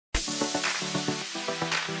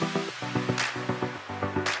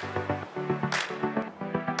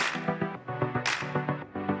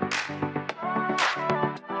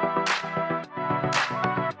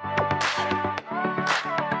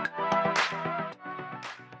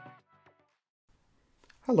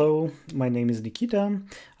Hello, my name is Nikita.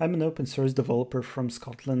 I'm an open source developer from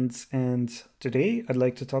Scotland, and today I'd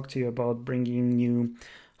like to talk to you about bringing new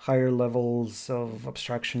higher levels of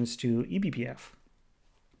abstractions to eBPF.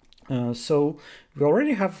 So we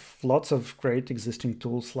already have lots of great existing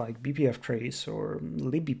tools like BPF trace or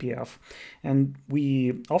libbpf, and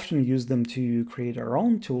we often use them to create our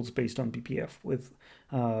own tools based on BPF with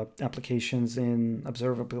applications in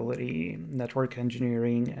observability, network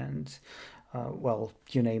engineering, and well,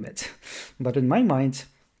 you name it. But in my mind,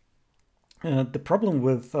 the problem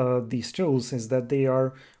with these tools is that they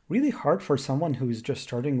are really hard for someone who is just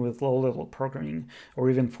starting with low-level programming, or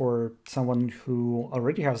even for someone who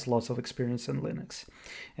already has lots of experience in Linux.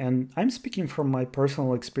 And I'm speaking from my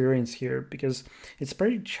personal experience here because it's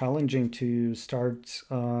very challenging to start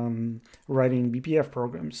writing BPF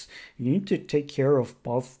programs. You need to take care of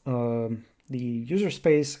both the user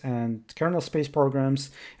space and kernel space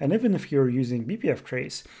programs, and even if you're using BPF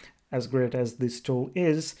trace, as great as this tool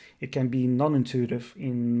is, it can be non-intuitive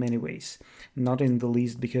in many ways. Not in the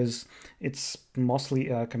least because it's mostly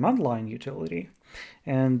a command line utility.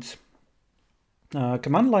 And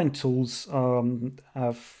command line tools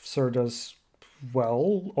have served us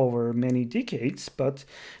well over many decades, but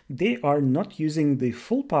they are not using the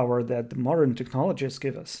full power that the modern technologies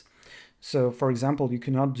give us. So, for example, you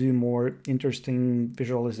cannot do more interesting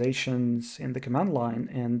visualizations in the command line,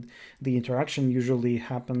 and the interaction usually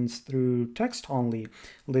happens through text only,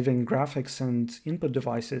 leaving graphics and input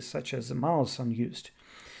devices such as a mouse unused.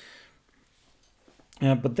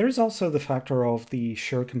 But there's also the factor of the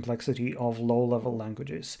sheer complexity of low-level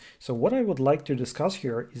languages. So what I would like to discuss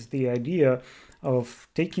here is the idea of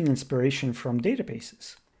taking inspiration from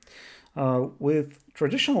databases. With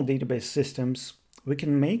traditional database systems, we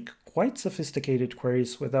can make quite sophisticated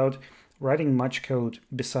queries without writing much code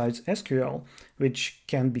besides SQL, which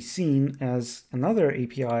can be seen as another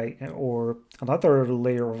API or another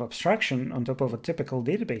layer of abstraction on top of a typical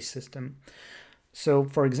database system. So,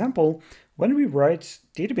 for example, when we write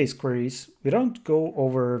database queries, we don't go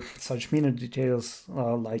over such minute details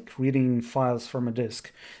like reading files from a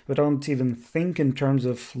disk. We don't even think in terms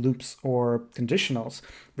of loops or conditionals.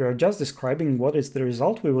 We are just describing what is the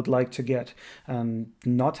result we would like to get, and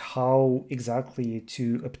not how exactly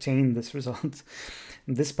to obtain this result.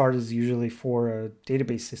 This part is usually for a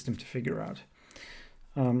database system to figure out.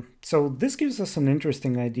 So this gives us an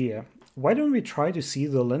interesting idea. Why don't we try to see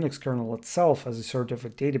the Linux kernel itself as a sort of a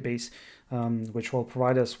database, which will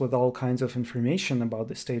provide us with all kinds of information about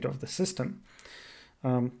the state of the system?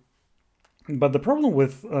 But the problem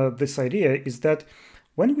with this idea is that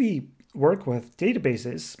when we work with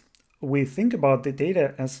databases, we think about the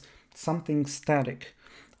data as something static,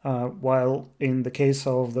 while in the case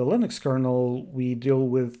of the Linux kernel, we deal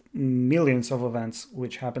with millions of events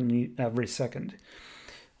which happen every second.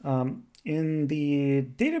 In the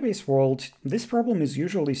database world, this problem is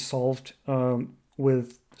usually solved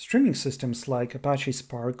with streaming systems like Apache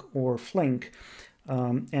Spark or Flink.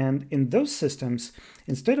 And in those systems,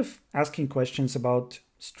 instead of asking questions about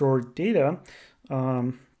stored data,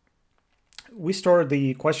 we store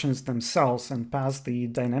the questions themselves and pass the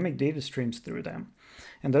dynamic data streams through them.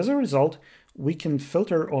 And as a result, we can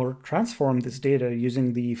filter or transform this data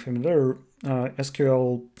using the familiar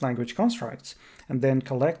SQL language constructs, and then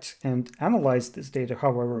collect and analyze this data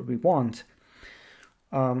however we want.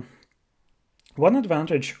 One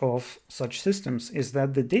advantage of such systems is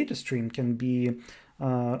that the data stream can be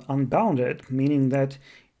unbounded, meaning that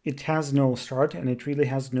it has no start and it really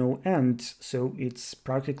has no end, so it's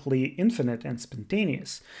practically infinite and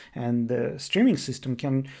spontaneous. And the streaming system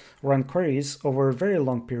can run queries over very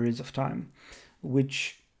long periods of time,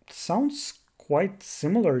 which sounds quite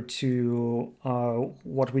similar to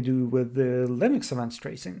what we do with the Linux events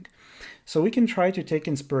tracing. So we can try to take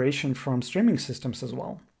inspiration from streaming systems as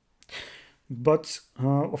well. But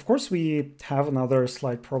of course, we have another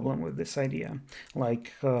slight problem with this idea.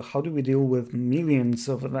 Like, how do we deal with millions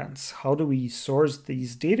of events? How do we source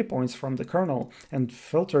these data points from the kernel and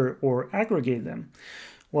filter or aggregate them?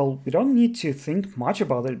 Well, we don't need to think much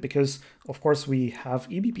about it because, of course, we have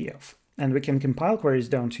eBPF. And we can compile queries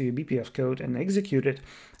down to eBPF code and execute it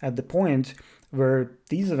at the point where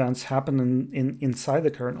these events happen inside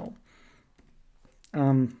the kernel.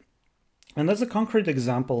 And as a concrete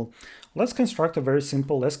example, let's construct a very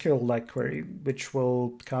simple SQL-like query, which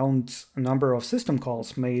will count a number of system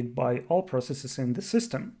calls made by all processes in the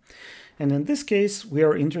system. And in this case, we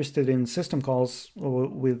are interested in system calls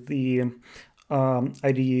with the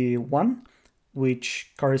ID 1,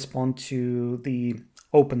 which correspond to the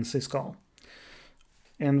open syscall.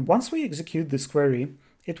 And once we execute this query,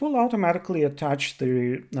 it will automatically attach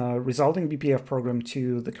the resulting BPF program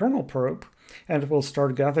to the kernel probe, and it will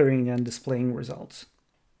start gathering and displaying results.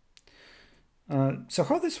 So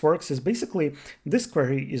how this works is basically this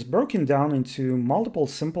query is broken down into multiple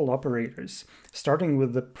simple operators, starting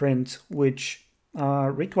with the print, which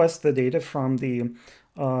requests the data from the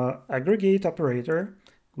aggregate operator,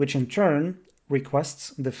 which in turn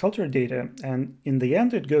requests the filter data, and in the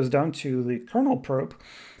end it goes down to the kernel probe,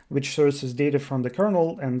 which sources data from the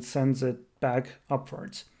kernel and sends it back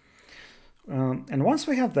upwards. And once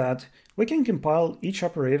we have that, we can compile each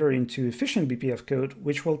operator into efficient BPF code,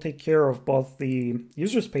 which will take care of both the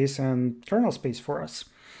user space and kernel space for us.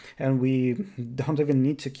 And we don't even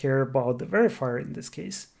need to care about the verifier in this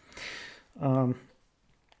case.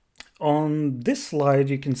 On this slide,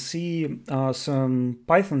 you can see some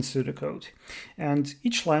Python pseudocode, and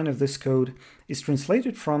each line of this code is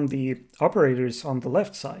translated from the operators on the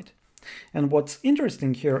left side. And what's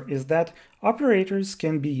interesting here is that operators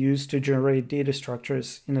can be used to generate data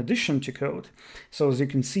structures in addition to code. So as you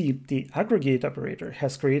can see, the aggregate operator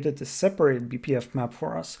has created a separate BPF map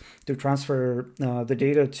for us to transfer the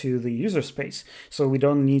data to the user space, so we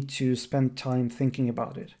don't need to spend time thinking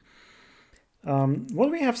about it. What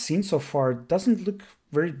we have seen so far doesn't look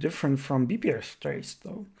very different from BPF trace,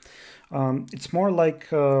 though. It's more like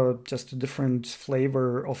just a different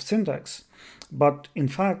flavor of syntax. But in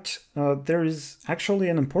fact, there is actually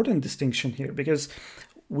an important distinction here, because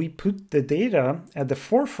we put the data at the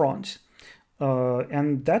forefront,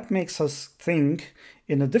 and that makes us think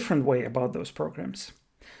in a different way about those programs.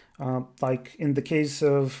 Like in the case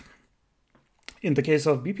of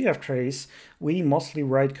BPF trace, we mostly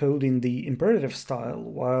write code in the imperative style,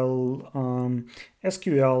 while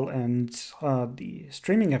SQL and the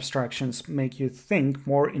streaming abstractions make you think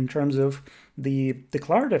more in terms of the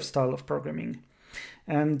declarative style of programming.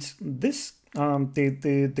 And this,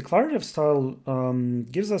 the declarative style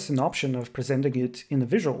gives us an option of presenting it in a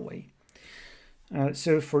visual way.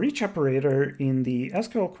 So for each operator in the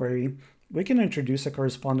SQL query, we can introduce a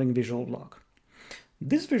corresponding visual block.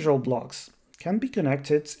 These visual blocks can be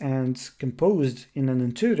connected and composed in an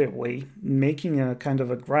intuitive way, making a kind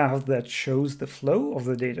of a graph that shows the flow of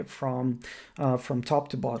the data from top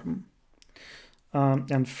to bottom.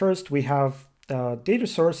 And first we have data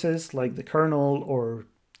sources like the kernel or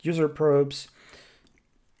user probes,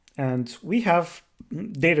 and we have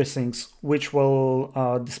data sinks which will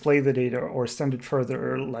display the data or send it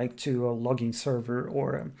further, like to a logging server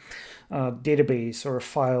or a database or a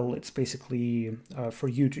file. It's basically for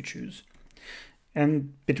you to choose.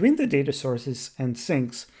 And between the data sources and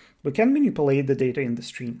sinks, we can manipulate the data in the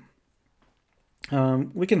stream.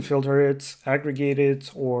 We can filter it, aggregate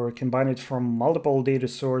it, or combine it from multiple data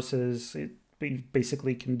sources. We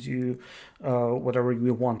basically can do whatever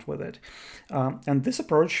we want with it. And this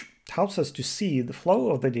approach helps us to see the flow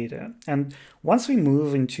of the data. And once we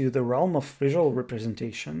move into the realm of visual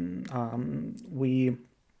representation, we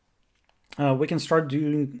can start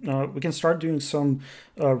doing some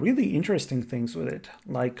really interesting things with it,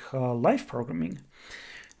 like live programming.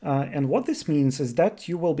 And what this means is that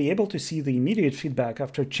you will be able to see the immediate feedback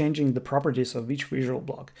after changing the properties of each visual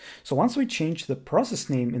block. So once we change the process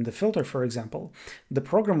name in the filter, for example, the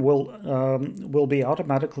program will be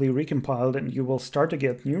automatically recompiled and you will start to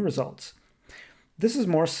get new results. This is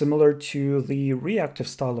more similar to the reactive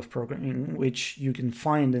style of programming, which you can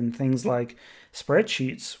find in things like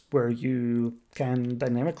spreadsheets, where you can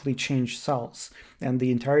dynamically change cells and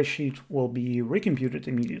the entire sheet will be recomputed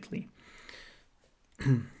immediately.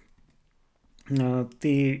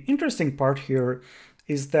 The interesting part here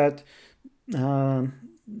is that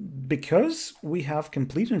because we have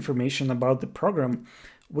complete information about the program,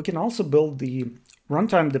 we can also build the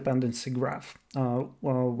runtime dependency graph,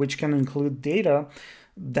 which can include data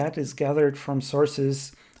that is gathered from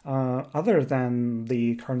sources other than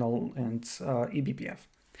the kernel and eBPF.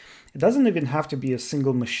 It doesn't even have to be a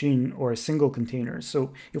single machine or a single container.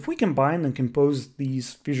 So if we combine and compose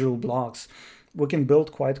these visual blocks, we can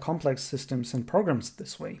build quite complex systems and programs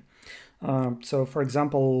this way. So for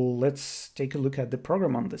example, let's take a look at the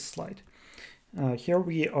program on this slide. Here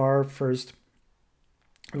we are first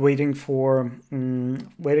waiting for an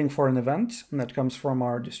event that comes from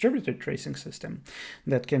our distributed tracing system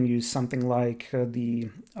that can use something like the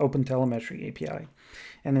OpenTelemetry API.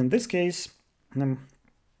 And in this case,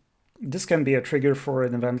 this can be a trigger for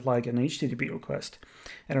an event like an HTTP request.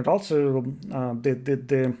 And it also,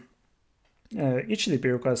 the HTTP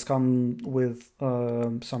requests come with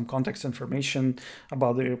some context information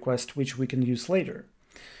about the request, which we can use later.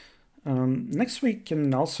 Next, we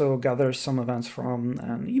can also gather some events from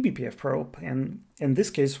an eBPF probe, and in this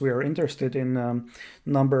case, we are interested in a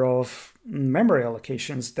number of memory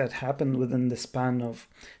allocations that happen within the span of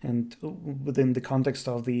and within the context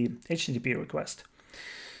of the HTTP request.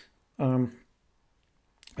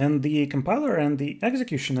 And the compiler and the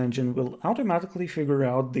execution engine will automatically figure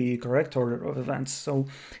out the correct order of events. So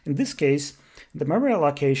in this case, the memory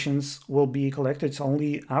allocations will be collected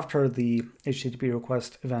only after the HTTP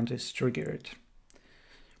request event is triggered.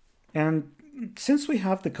 And since we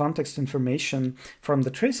have the context information from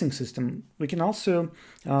the tracing system, we can also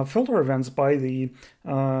filter events by the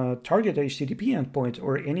target HTTP endpoint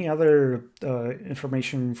or any other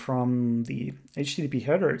information from the HTTP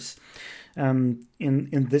headers. In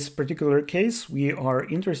this particular case, we are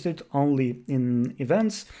interested only in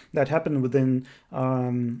events that happen within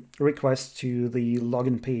requests to the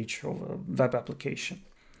login page of a web application.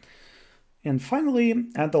 And finally,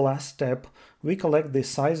 at the last step, we collect the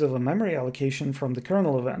size of a memory allocation from the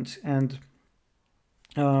kernel event and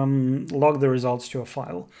log the results to a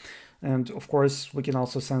file. And of course, we can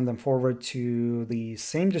also send them forward to the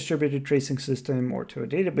same distributed tracing system or to a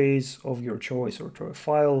database of your choice or to a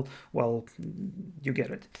file. Well, you get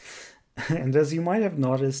it. And as you might have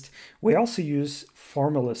noticed, we also use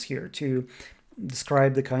formulas here to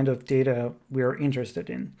describe the kind of data we are interested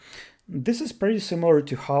in. This is pretty similar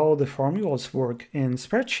to how the formulas work in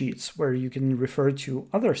spreadsheets, where you can refer to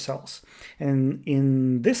other cells. And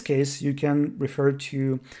in this case, you can refer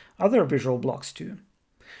to other visual blocks too.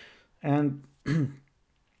 And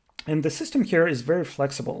the system here is very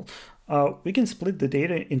flexible. We can split the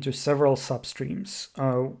data into several substreams,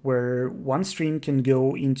 where one stream can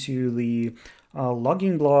go into the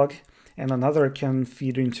logging block, and another can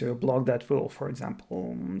feed into a block that will, for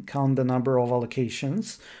example, count the number of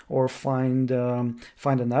allocations or find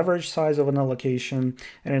an average size of an allocation.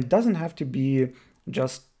 And it doesn't have to be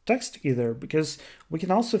just text either, because we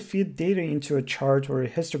can also feed data into a chart or a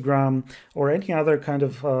histogram or any other kind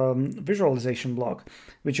of visualization block,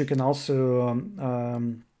 which you can also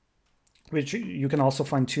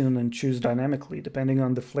fine-tune and choose dynamically depending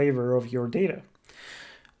on the flavor of your data.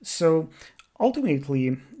 So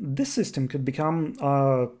ultimately, this system could become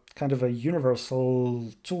kind of a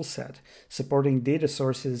universal toolset supporting data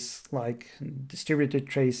sources like distributed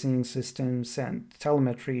tracing systems and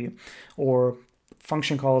telemetry, or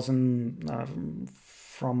function calls from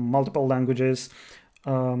multiple languages,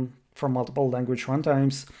 from multiple language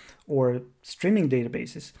runtimes, or streaming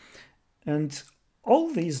databases. And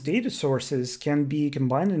all these data sources can be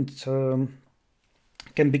combined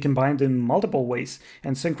in multiple ways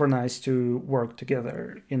and synchronized to work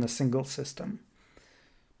together in a single system.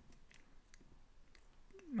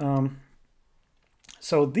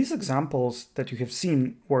 So these examples that you have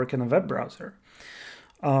seen work in a web browser,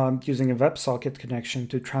 using a WebSocket connection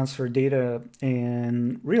to transfer data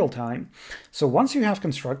in real time. So once you have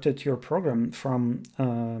constructed your program from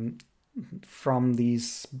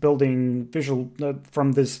these visual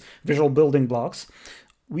building blocks,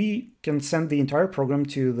 we can send the entire program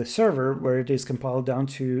to the server where it is compiled down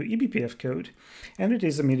to eBPF code, and it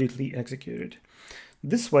is immediately executed.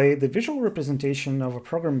 This way, the visual representation of a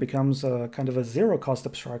program becomes a kind of a zero-cost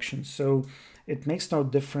abstraction, so it makes no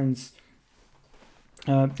difference.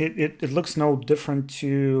 It looks no different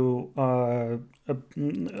to a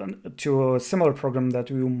similar program that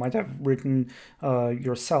you might have written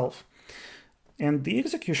yourself. And the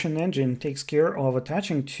execution engine takes care of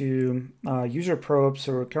attaching to user probes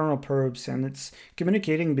or kernel probes, and it's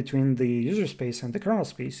communicating between the user space and the kernel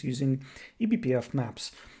space using eBPF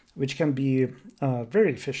maps, which can be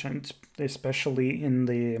very efficient, especially in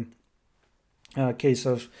the case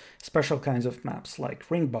of special kinds of maps like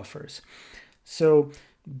ring buffers. So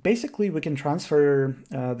basically, we can transfer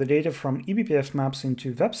the data from eBPF maps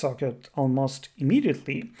into WebSocket almost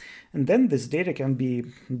immediately, and then this data can be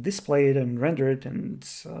displayed and rendered and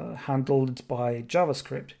handled by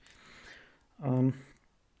JavaScript. And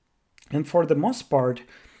for the most part,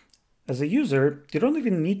 as a user, you don't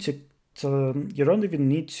even need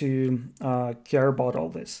to care about all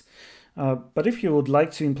this. But if you would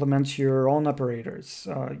like to implement your own operators,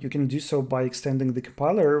 you can do so by extending the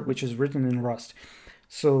compiler, which is written in Rust.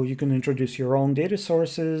 So you can introduce your own data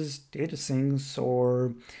sources, data sinks,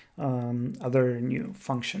 or other new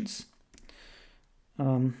functions.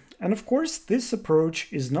 And of course, this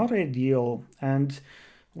approach is not ideal, and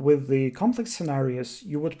with the complex scenarios,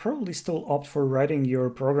 you would probably still opt for writing your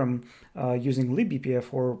program using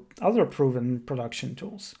libbpf or other proven production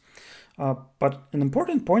tools. But an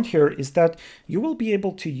important point here is that you will be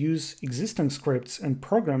able to use existing scripts and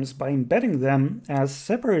programs by embedding them as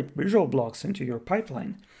separate visual blocks into your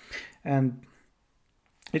pipeline. And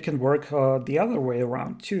it can work the other way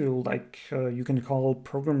around too, like you can call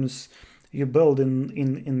programs you build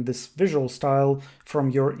in this visual style from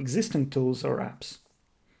your existing tools or apps.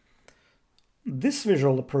 This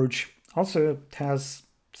visual approach also has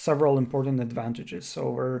several important advantages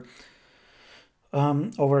over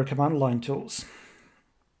command line tools.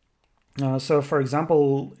 So for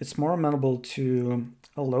example, it's more amenable to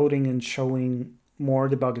loading and showing more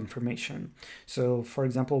debug information. So for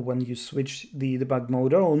example, when you switch the debug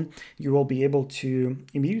mode on, you will be able to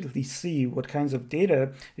immediately see what kinds of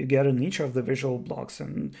data you get in each of the visual blocks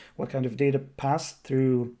and what kind of data pass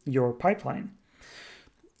through your pipeline.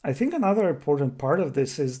 I think another important part of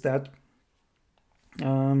this is that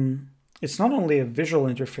it's not only a visual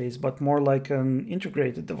interface, but more like an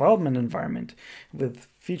integrated development environment with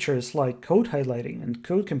features like code highlighting and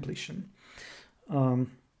code completion.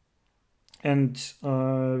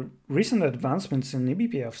 Recent advancements in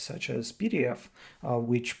eBPF, such as PDF,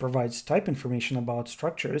 which provides type information about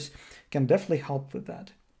structures, can definitely help with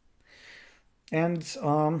that. And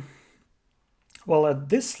well, at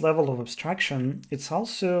this level of abstraction, it's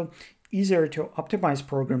also easier to optimize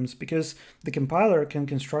programs because the compiler can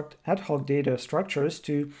construct ad hoc data structures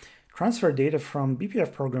to transfer data from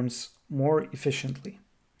BPF programs more efficiently.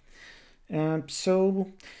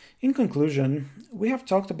 So, in conclusion, we have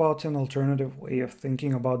talked about an alternative way of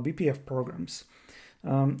thinking about BPF programs.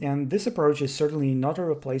 And this approach is certainly not a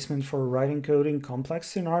replacement for writing code in complex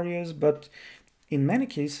scenarios, but in many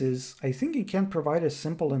cases, I think it can provide a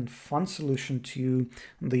simple and fun solution to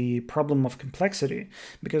the problem of complexity,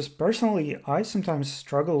 because personally, I sometimes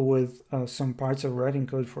struggle with some parts of writing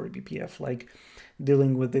code for eBPF, like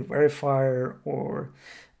dealing with the verifier or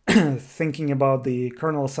thinking about the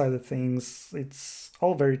kernel side of things. It's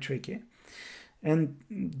all very tricky. And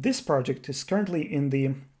this project is currently in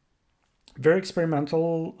the very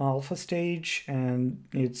experimental alpha stage, and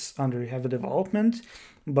it's under heavy development,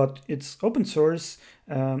 but it's open source,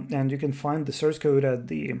 and you can find the source code at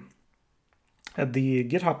the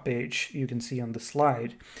GitHub page you can see on the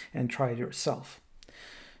slide and try it yourself.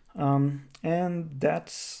 And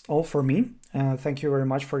that's all for me. Thank you very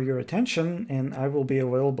much for your attention, and I will be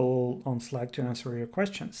available on Slack to answer your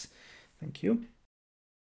questions. Thank you.